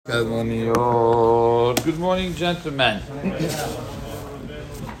Good morning, gentlemen.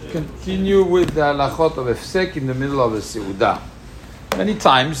 Continue with the halachot of Hefsek in the middle of a Seudah. Many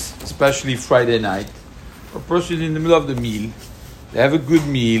times, especially Friday night, a person in the middle of the meal, they have a good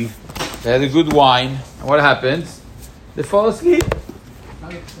meal, they had a good wine, and what happens? They fall asleep.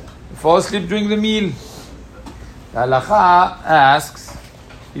 They fall asleep during the meal. The halacha asks,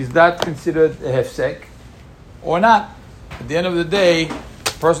 is that considered a Hefsek or not? At the end of the day,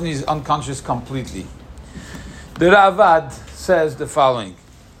 person is unconscious completely. The Ravad says the following: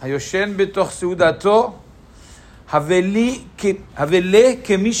 Hayoshen betoch seudato havele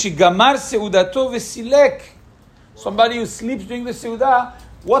kemi shegamar seudato vesilek. Somebody who sleeps during the seudah,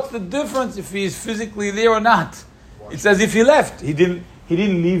 what's the difference if he is physically there or not? It's as if he left. He didn't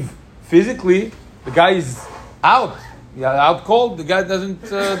leave physically. The guy is out. Out cold. The guy doesn't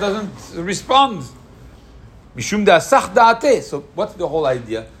respond. Mishum da'asach da'ateh. So what's the whole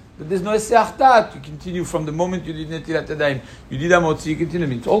idea? That there's no esach da'at. You continue from the moment you did netilat yadayim, you did amotzi, you continue.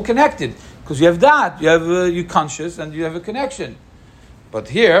 It's all connected because you have da'at, you're conscious, and you have a connection. But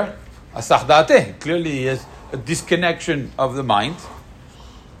here, asach da'ateh, clearly is a disconnection of the mind.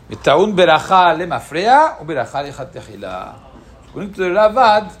 According to the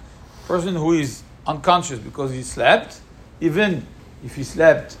Ravad, person who is unconscious because he slept, even if he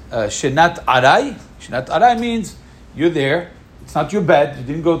slept shenat aray. Shenat aray means you're there. It's not your bed. You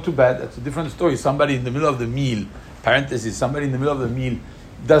didn't go to bed. That's a different story. Somebody in the middle of the meal, parenthesis, somebody in the middle of the meal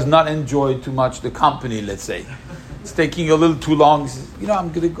does not enjoy too much the company, let's say. It's taking a little too long. He says, I'm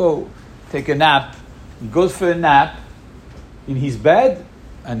going to go take a nap. He goes for a nap in his bed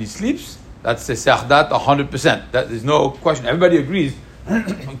and he sleeps. That's a sehdat 100%. That is no question. Everybody agrees. When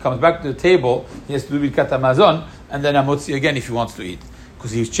he comes back to the table, he has to do birkat hamazon and then amotzi again if he wants to eat. Because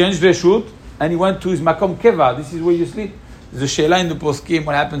he's changed reshut and he went to his makom keva. This is where you sleep. There's a sheila in the poskim,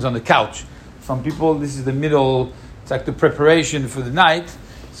 what happens on the couch. Some people, this is the middle, it's like the preparation for the night.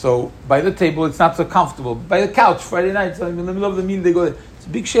 So by the table, it's not so comfortable. By the couch, Friday night, so in the middle of the meal, they go there. It's a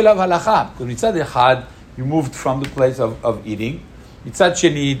big sheila of halacha. Because mitzad echad, you moved from the place of eating. Mitzad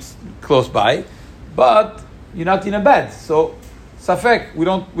sheni, it's close by. But you're not in a bed. So safek, we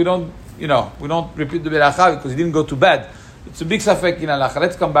don't repeat the beracha because he didn't go to bed. It's a big safek in halacha.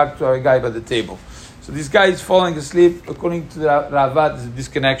 Let's come back to our guy by the table. So this guy is falling asleep. According to the Ravad, there's a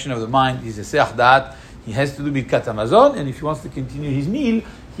disconnection of the mind. He's a seach da'at. He has to do birkat hamazon, and if he wants to continue his meal,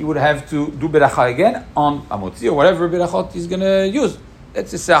 he would have to do beracha again on amotzi or whatever berachot he's going to use.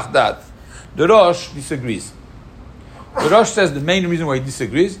 That's a seach da'at. The Rosh disagrees. The Rosh says the main reason why he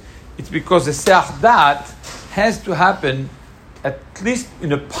disagrees, it's because the seach da'at has to happen at least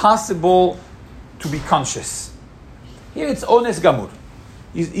in a possible to be conscious. Here it's ones gamur.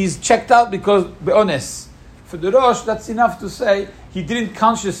 He's checked out because, be honest, for the Rosh, that's enough to say he didn't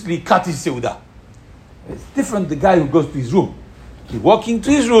consciously cut his seudah. It's different the guy who goes to his room. He's walking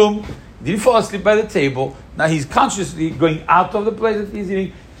to his room, he didn't fall asleep by the table, now he's consciously going out of the place that he's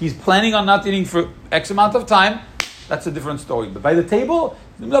eating, he's planning on not eating for X amount of time, that's a different story. But by the table,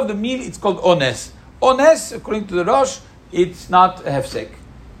 in the middle of the meal, it's called ones. Ones, according to the Rosh, it's not a hefsek.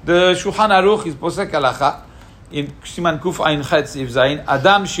 The Shulchan Aruch is posek halacha in Siman Kuf Ayin Chet Sif Zayin.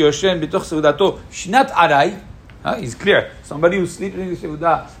 Adam sheyoshen bitoch seudato shnat aray. It's clear. Somebody who's sleeping in the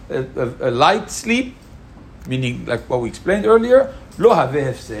seudah, a light sleep, meaning like what we explained earlier, lo have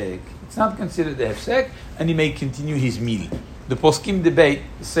hefsek. It's not considered a hefsek, and he may continue his meal. The poskim debate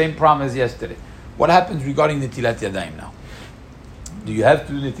the same problem as yesterday. What happens regarding netilat yadayim now? Do you have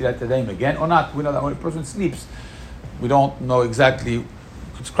to do netilat yadayim again or not? We know that when a person sleeps, we don't know exactly. You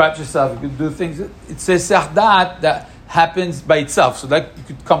could scratch yourself, you could do things. It's a seach da'at that happens by itself. So like you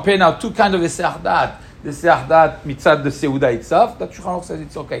could compare now two kinds of a seach da'at. The seach da'at mitzad the seudah itself, that Shulchan Aruch says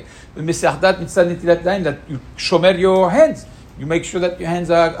it's okay. But the seach da'at mitzad netilat yadayim, that you shomer your hands. You make sure that your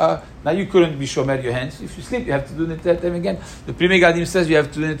hands are now you couldn't be shomer your hands. If you sleep, you have to do netilat yadayim again. The Pri Megadim says you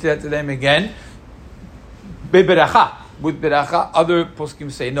have to do netilat yadayim again. Beberacha. With beracha, other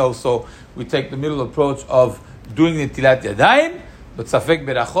poskim say no, so we take the middle approach of doing netilat yadayim, but safek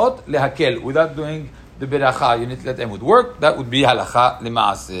berachot lehakel, without doing the beracha, your netilat yadayim would work. That would be halacha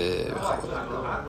lema'aseh.